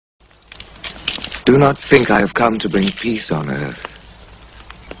Do not think I have come to bring peace on earth.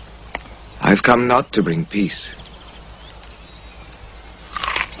 I have come not to bring peace,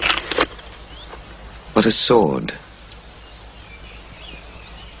 but a sword.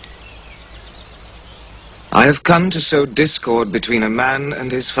 I have come to sow discord between a man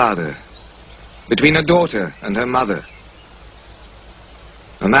and his father, between a daughter and her mother.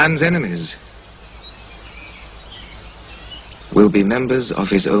 A man's enemies will be members of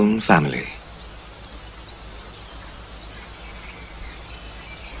his own family.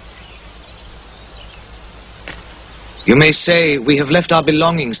 You may say, we have left our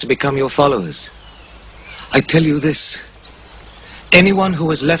belongings to become your followers. I tell you this, anyone who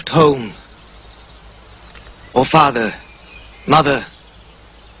has left home, or father, mother,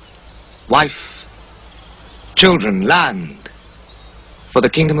 wife, children, land, for the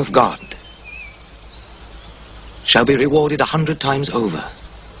kingdom of God, shall be rewarded 100 times over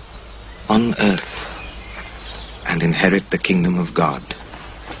on earth and inherit the kingdom of God.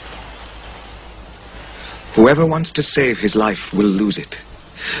 Whoever wants to save his life will lose it.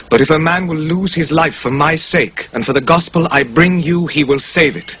 But if a man will lose his life for my sake and for the gospel I bring you, he will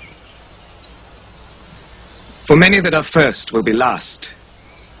save it. For many that are first will be last,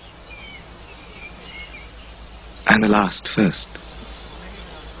 and the last first.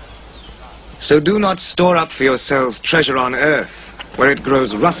 So do not store up for yourselves treasure on earth, where it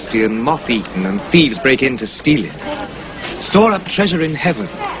grows rusty and moth-eaten and thieves break in to steal it. Store up treasure in heaven,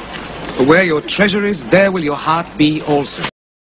 for where your treasure is, there will your heart be also.